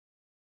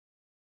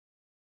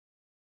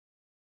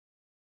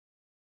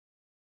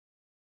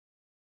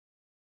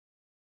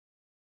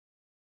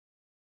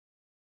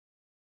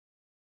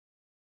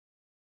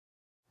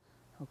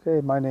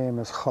Okay, my name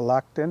is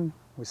Xwalacktun.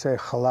 We say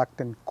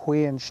Xwalacktun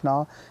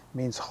Queenshna,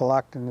 means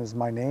Xwalacktun is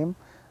my name.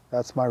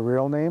 That's my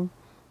real name.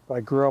 But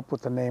I grew up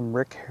with the name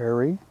Rick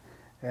Harry,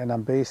 and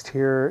I'm based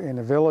here in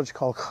a village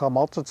called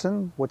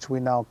Xwalacktun, which we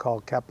now call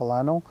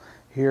Capilano,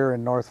 here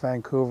in North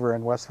Vancouver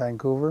and West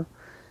Vancouver.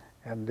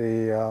 And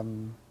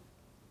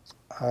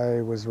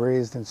I was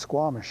raised in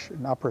Squamish,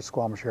 in Upper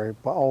Squamish area,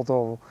 but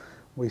although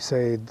we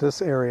say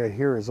this area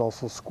here is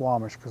also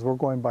Squamish because we're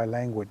going by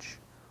language.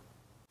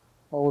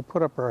 Well, we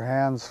put up our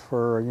hands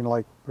for,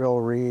 like Bill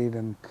Reed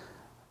and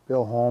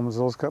Bill Holmes.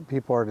 Those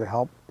people are to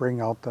help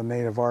bring out the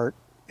native art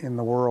in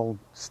the world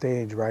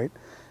stage, right?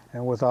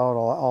 And without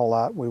all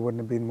that, we wouldn't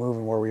have been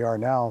moving where we are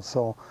now.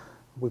 So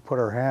we put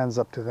our hands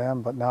up to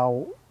them. But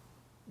now,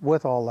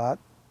 with all that,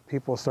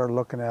 people start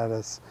looking at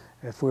us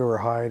if we were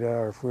Haida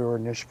or if we were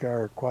Nishka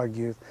or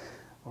Quaguth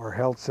or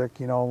Heltzik,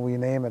 we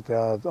name it,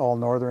 all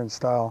Northern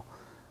style.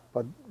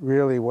 But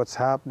really what's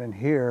happening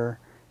here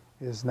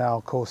is now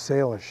Coast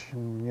Salish,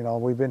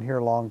 and we've been here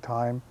a long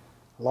time.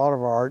 A lot of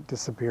our art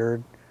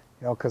disappeared,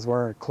 because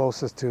we're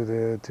closest to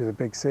the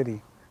big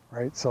city,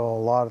 right? So a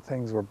lot of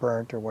things were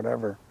burnt or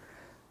whatever.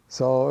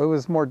 So it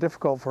was more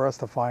difficult for us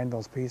to find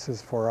those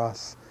pieces for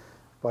us.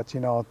 But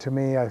to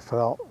me, I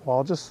felt, well,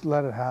 I'll just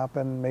let it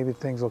happen. Maybe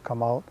things will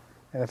come out,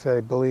 and if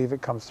I believe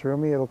it comes through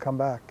me, it'll come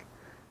back,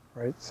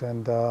 right?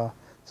 And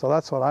so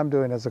that's what I'm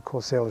doing as a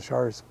Coast Salish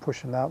artist,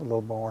 pushing that a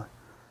little more.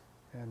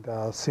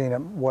 And seeing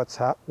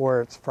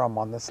where it's from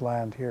on this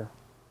land here.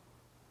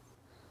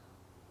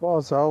 Well,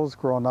 as I was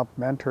growing up,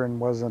 mentoring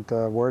wasn't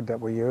a word that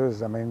we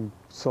used. I mean,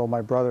 so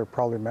my brother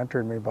probably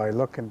mentored me by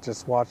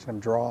just watching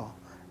him draw,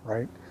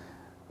 right?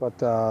 But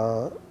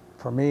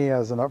for me,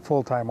 as a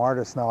full-time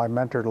artist now, I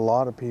mentored a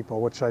lot of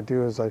people. Which I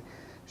do is I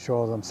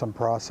show them some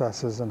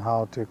processes and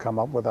how to come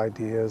up with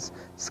ideas,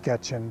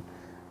 sketching,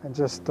 and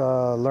just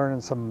learning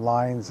some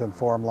lines and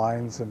form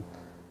lines, and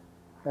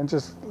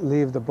just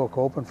leave the book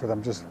open for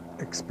them. Just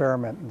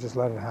experiment and just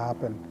let it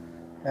happen.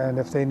 And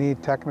if they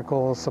need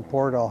technical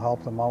support, I'll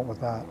help them out with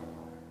that.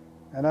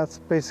 And that's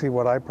basically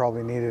what I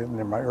probably needed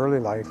in my early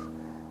life.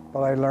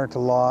 But I learned a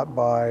lot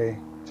by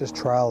just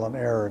trial and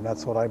error, and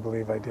that's what I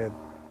believe I did.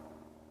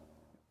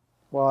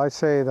 Well, I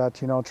say that,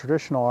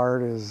 traditional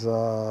art is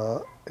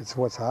it's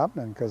what's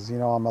happening because,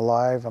 I'm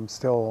alive, I'm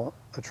still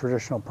a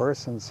traditional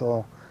person.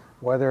 So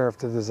whether if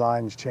the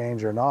designs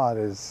change or not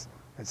it's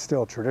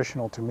still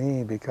traditional to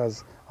me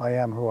because I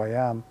am who I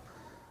am.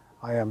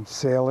 I am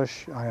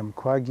Salish, I am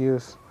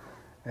Quaguth,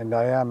 and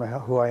I am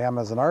who I am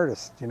as an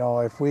artist.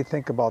 If we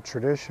think about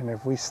tradition,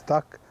 if we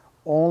stuck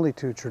only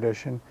to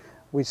tradition,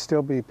 we'd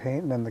still be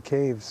painting in the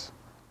caves,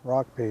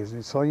 rock caves.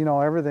 So,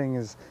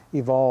 everything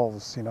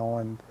evolves,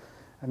 and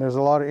there's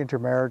a lot of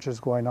intermarriages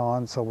going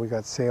on. So we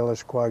got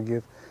Salish,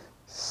 Quaguth,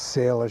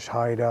 Salish,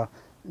 Haida,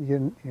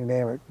 you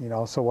name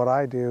it, So what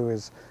I do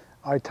is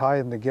I tie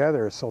them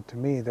together. So to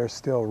me, they're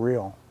still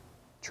real,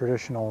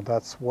 traditional.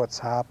 That's what's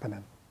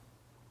happening.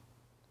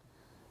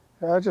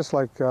 I just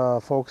like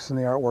focusing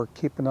the artwork,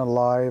 keeping it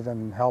alive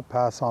and help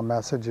pass on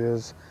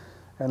messages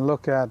and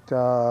look at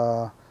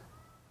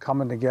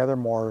coming together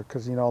more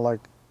because, like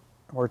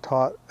we're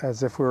taught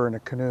as if we were in a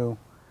canoe.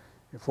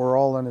 If we're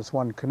all in this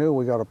one canoe,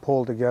 we got to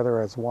pull together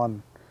as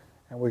one,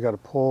 and we got to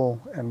pull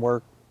and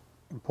work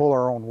and pull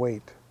our own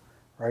weight,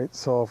 right?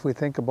 So if we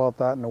think about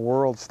that in the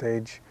world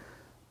stage,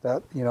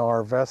 that,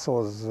 our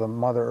vessel is the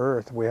Mother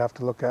Earth. We have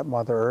to look at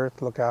Mother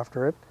Earth, look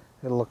after it,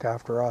 it'll look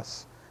after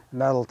us. And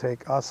that'll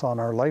take us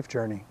on our life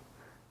journey,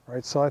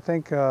 right? So I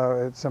think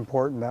it's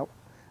important that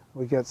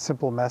we get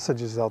simple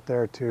messages out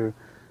there to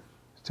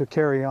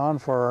carry on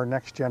for our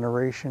next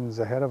generations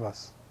ahead of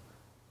us,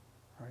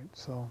 right?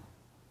 So,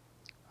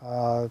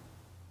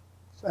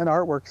 and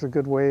artwork's a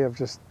good way of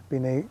just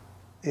being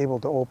able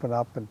to open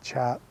up and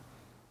chat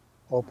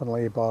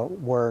openly about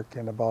work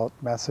and about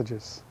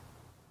messages.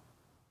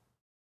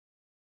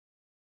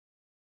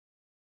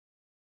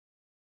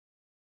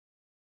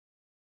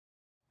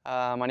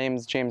 My name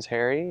is James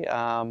Harry.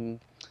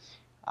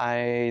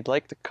 I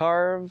like to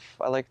carve.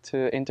 I like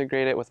to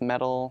integrate it with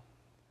metal,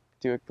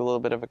 do a little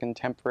bit of a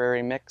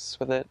contemporary mix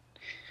with it.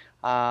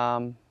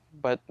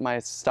 But my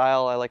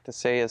style, I like to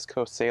say, is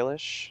Coast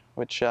Salish,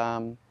 which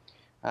I'm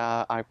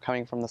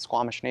coming from the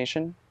Squamish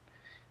Nation.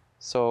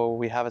 So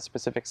we have a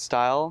specific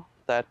style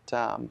that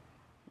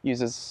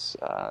uses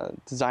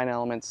design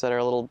elements that are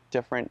a little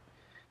different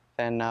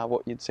than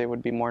what you'd say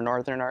would be more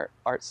northern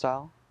art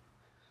style.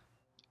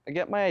 I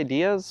get my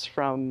ideas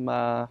from,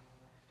 a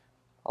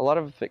lot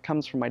of it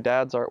comes from my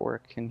dad's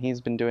artwork, and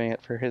he's been doing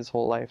it for his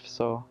whole life,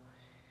 so,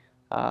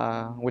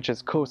 which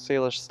is Coast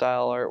Salish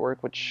style artwork,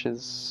 which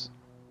is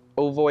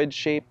ovoid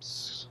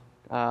shapes,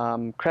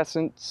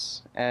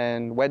 crescents,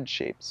 and wedge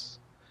shapes.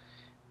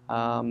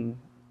 And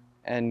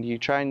you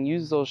try and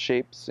use those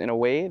shapes in a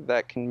way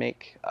that can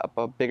make up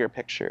a bigger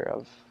picture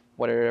of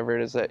whatever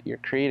it is that you're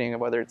creating,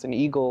 whether it's an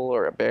eagle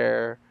or a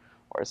bear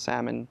or a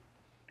salmon.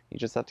 You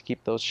just have to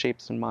keep those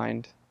shapes in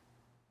mind.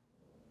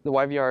 The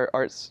YVR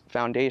Art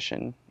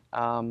Foundation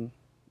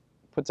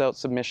puts out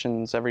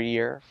submissions every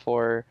year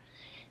for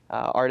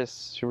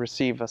artists who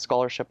receive a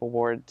scholarship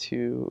award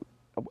to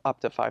up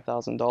to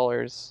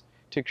 $5,000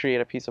 to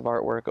create a piece of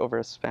artwork over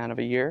a span of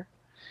a year.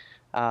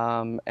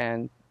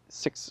 And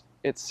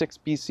it's 6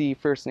 BC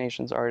First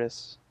Nations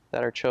artists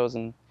that are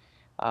chosen,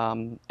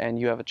 and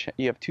you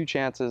have 2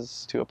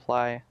 chances to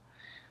apply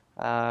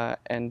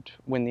and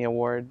win the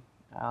award.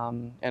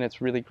 And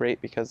it's really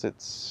great because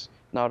it's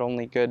not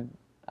only good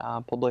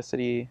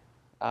publicity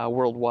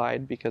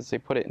worldwide because they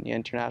put it in the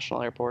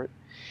international airport.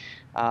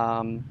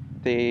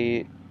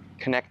 They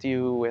connect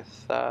you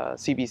with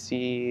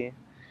CBC,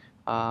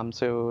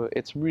 so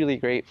it's really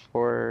great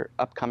for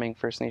upcoming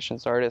First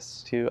Nations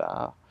artists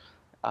to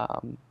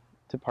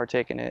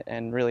partake in it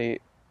and really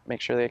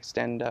make sure they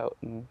extend out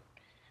and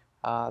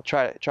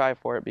try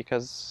for it,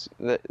 because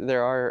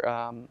there are,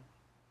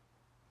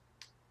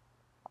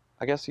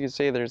 I guess you could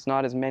say, there's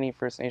not as many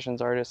First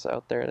Nations artists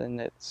out there,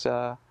 and it's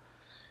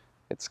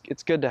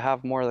good to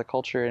have more of the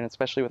culture, and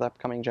especially with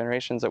upcoming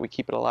generations, that we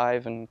keep it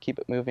alive and keep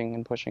it moving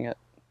and pushing it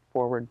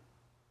forward.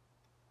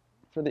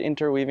 For the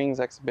Interweavings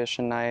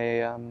exhibition,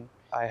 I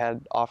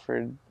had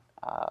offered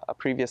a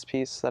previous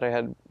piece that I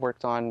had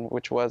worked on,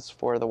 which was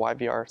for the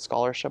YVR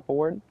Scholarship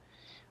Award,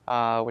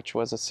 which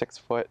was a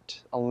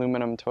 6-foot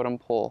aluminum totem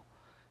pole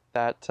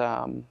that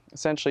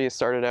essentially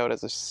started out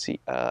as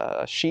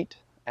a sheet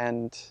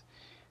and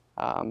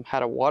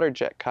had a water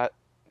jet cut.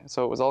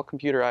 So it was all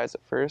computerized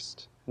at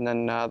first, and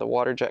then the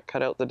water jet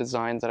cut out the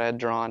designs that I had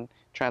drawn,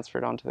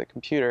 transferred onto the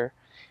computer,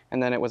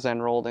 and then it was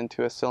then rolled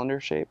into a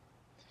cylinder shape.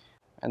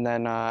 And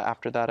then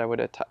after that,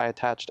 I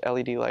attached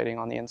LED lighting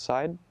on the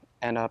inside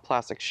and a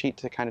plastic sheet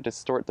to kind of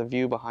distort the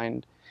view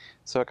behind.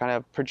 So it kind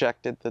of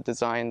projected the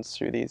designs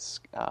through these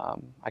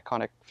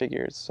iconic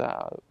figures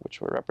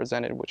which were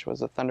represented, which was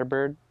the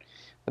thunderbird,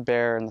 the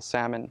bear, and the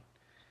salmon,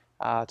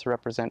 to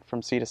represent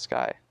from sea to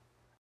sky.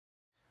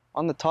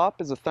 On the top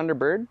is a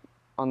thunderbird,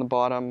 on the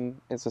bottom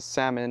is a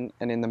salmon,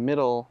 and in the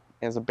middle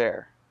is a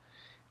bear.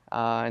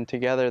 And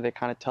together they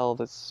kind of tell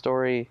this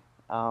story.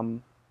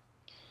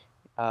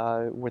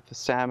 With the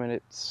salmon,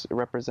 it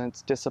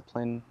represents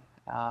discipline,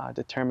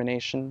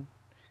 determination.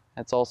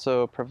 It's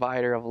also a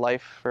provider of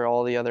life for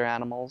all the other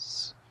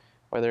animals,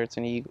 whether it's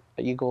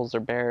eagles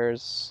or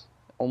bears.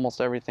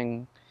 Almost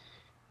everything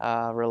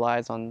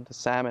relies on the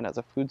salmon as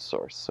a food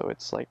source. So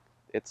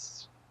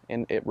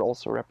it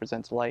also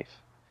represents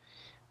life.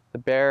 The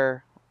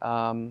bear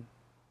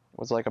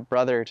was like a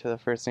brother to the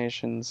First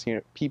Nations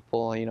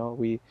people.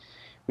 We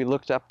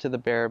looked up to the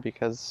bear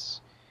because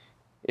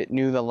it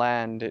knew the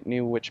land, it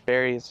knew which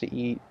berries to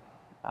eat,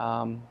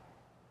 and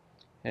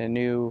it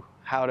knew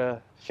how to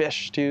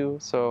fish too.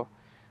 So,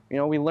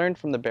 we learned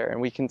from the bear,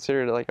 and we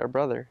considered it like our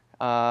brother.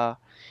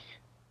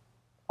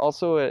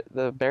 Also,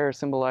 the bear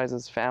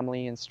symbolizes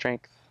family and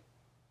strength.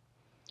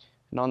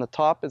 And on the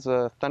top is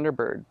a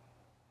thunderbird.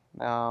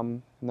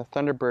 And the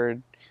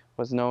thunderbird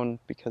was known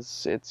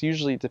because it's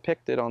usually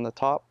depicted on the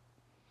top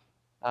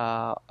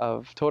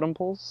of totem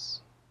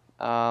poles,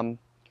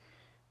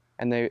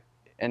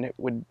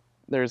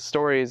 there's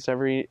stories.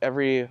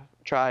 Every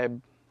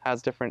tribe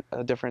has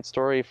a different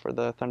story for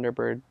the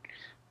thunderbird,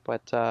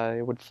 but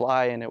it would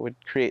fly and it would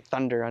create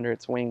thunder under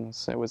its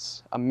wings. It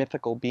was a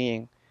mythical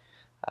being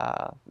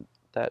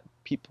that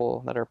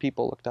our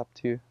people looked up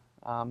to.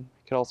 It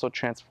could also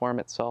transform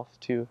itself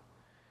too.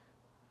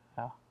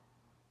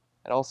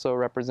 It also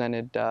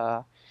represented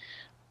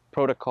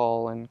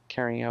protocol and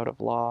carrying out of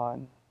law,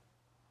 and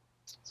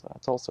so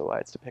that's also why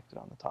it's depicted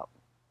on the top.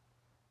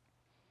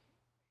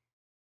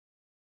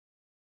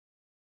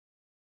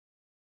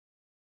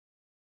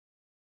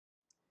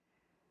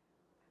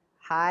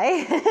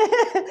 Hi,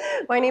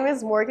 my name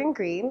is Morgan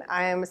Green.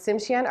 I'm a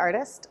Tsimshian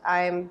artist.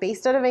 I'm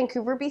based out of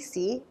Vancouver,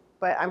 BC,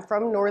 but I'm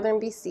from northern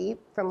BC,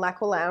 from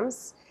Latham,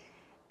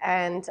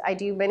 and I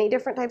do many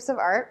different types of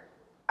art.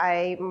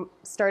 I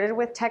started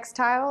with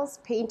textiles,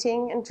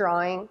 painting, and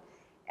drawing,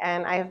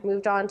 and I have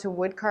moved on to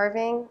wood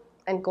carving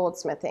and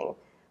goldsmithing.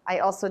 I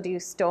also do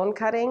stone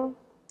cutting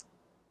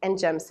and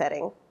gem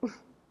setting.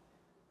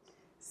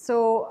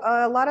 So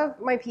a lot of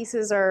my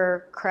pieces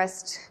are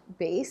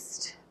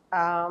crest-based.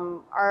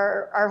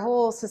 Our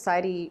whole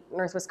society,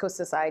 Northwest Coast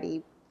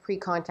society,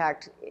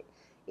 pre-contact,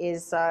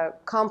 is a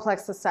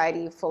complex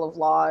society full of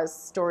laws,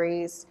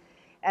 stories,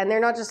 and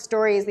they're not just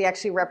stories, they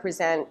actually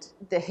represent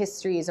the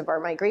histories of our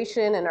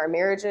migration and our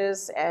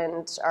marriages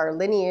and our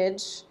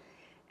lineage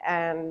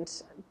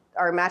and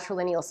our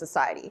matrilineal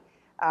society.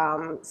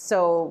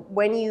 So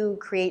when you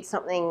create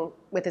something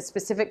with a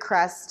specific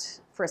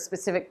crest for a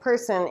specific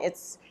person,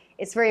 it's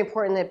very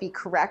important that it be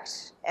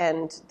correct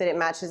and that it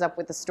matches up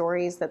with the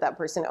stories that that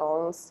person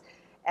owns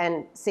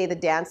and, say, the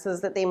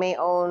dances that they may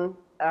own,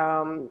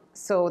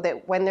 so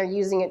that when they're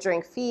using it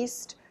during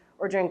feast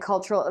or during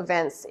cultural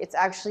events, it's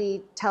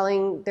actually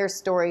telling their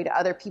story to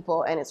other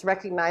people and it's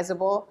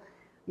recognizable.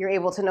 You're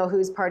able to know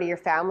who's part of your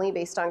family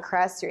based on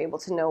crest. You're able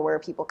to know where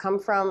people come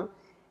from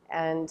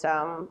and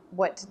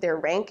what their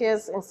rank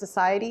is in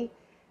society.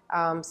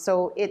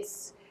 So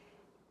it's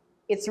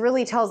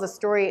really tells a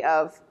story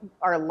of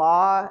our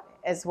law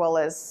as well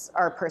as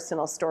our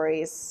personal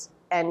stories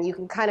and you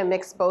can kind of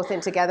mix both in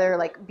together.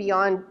 Like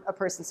beyond a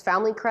person's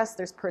family crest,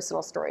 there's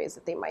personal stories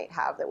that they might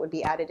have that would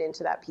be added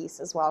into that piece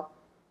as well.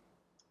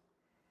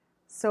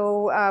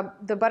 So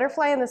the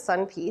butterfly in the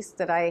sun piece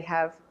that I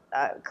have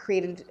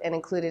created and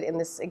included in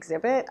this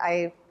exhibit,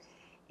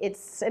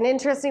 it's an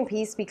interesting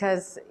piece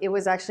because it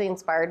was actually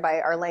inspired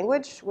by our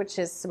language, which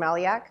is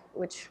Somaliac,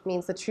 which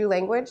means the true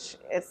language.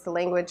 It's the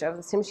language of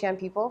the Tsimshian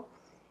people.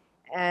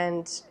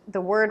 And the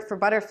word for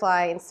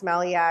butterfly in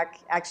Somaliac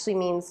actually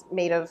means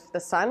made of the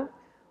sun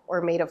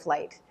or made of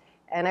light.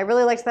 And I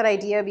really liked that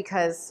idea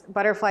because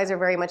butterflies are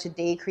very much a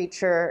day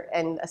creature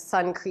and a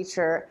sun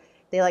creature.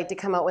 They like to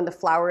come out when the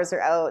flowers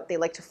are out. They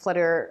like to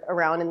flutter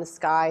around in the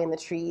sky and the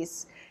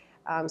trees.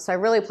 So I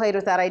really played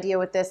with that idea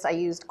with this. I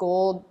used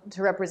gold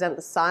to represent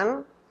the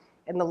sun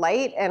and the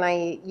light, and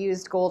I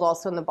used gold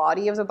also in the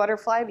body of the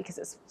butterfly because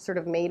it's sort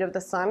of made of the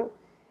sun.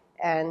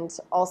 And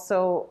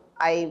also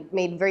I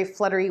made very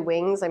fluttery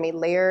wings. I made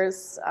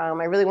layers.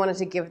 I really wanted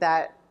to give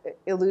that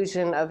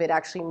illusion of it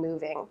actually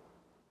moving.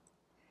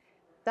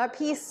 That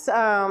piece,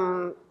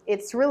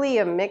 it's really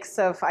a mix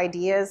of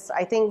ideas.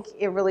 I think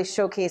it really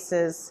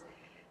showcases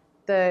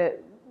the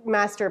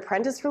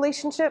master-apprentice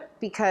relationship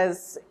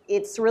because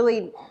it's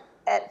really,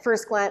 at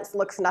first glance,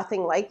 looks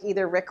nothing like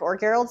either Rick or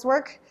Gerald's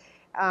work.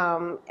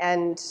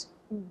 And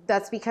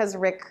that's because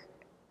Rick,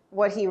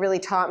 what he really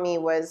taught me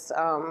was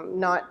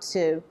not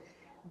to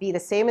be the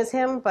same as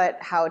him, but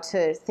how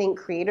to think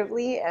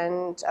creatively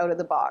and out of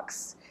the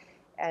box.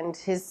 And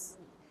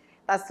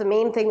that's the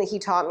main thing that he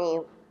taught me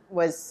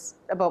was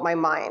about my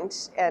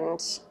mind.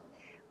 And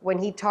when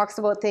he talks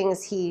about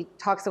things, he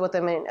talks about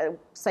them in a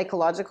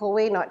psychological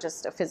way, not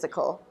just a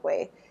physical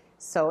way.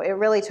 So it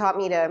really taught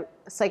me to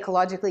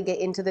psychologically get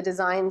into the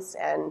designs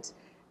and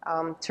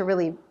to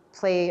really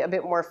play a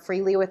bit more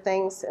freely with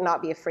things and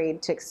not be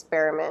afraid to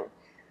experiment.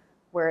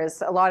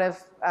 Whereas a lot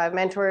of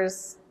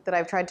mentors that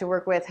I've tried to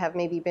work with have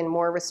maybe been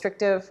more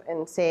restrictive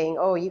and saying,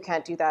 oh, you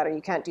can't do that or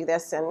you can't do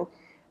this. And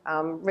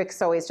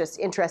Rick's always just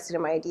interested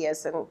in my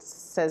ideas and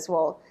says,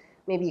 well,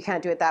 maybe you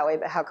can't do it that way,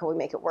 but how can we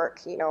make it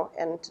work, you know?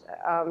 And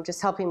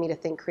just helping me to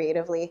think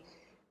creatively.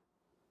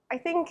 I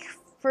think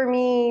for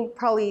me,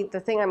 probably the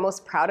thing I'm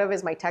most proud of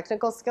is my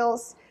technical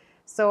skills.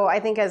 So I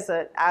think as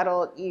an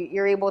adult,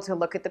 you're able to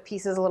look at the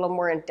pieces a little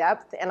more in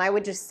depth. And I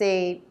would just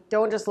say,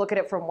 don't just look at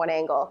it from one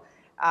angle.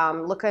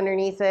 Look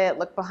underneath it,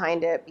 look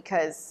behind it,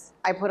 because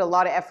I put a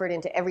lot of effort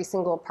into every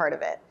single part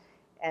of it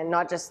and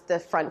not just the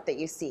front that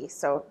you see.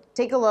 So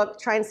take a look,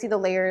 try and see the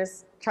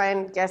layers, try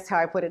and guess how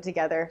I put it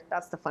together.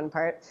 That's the fun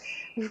part.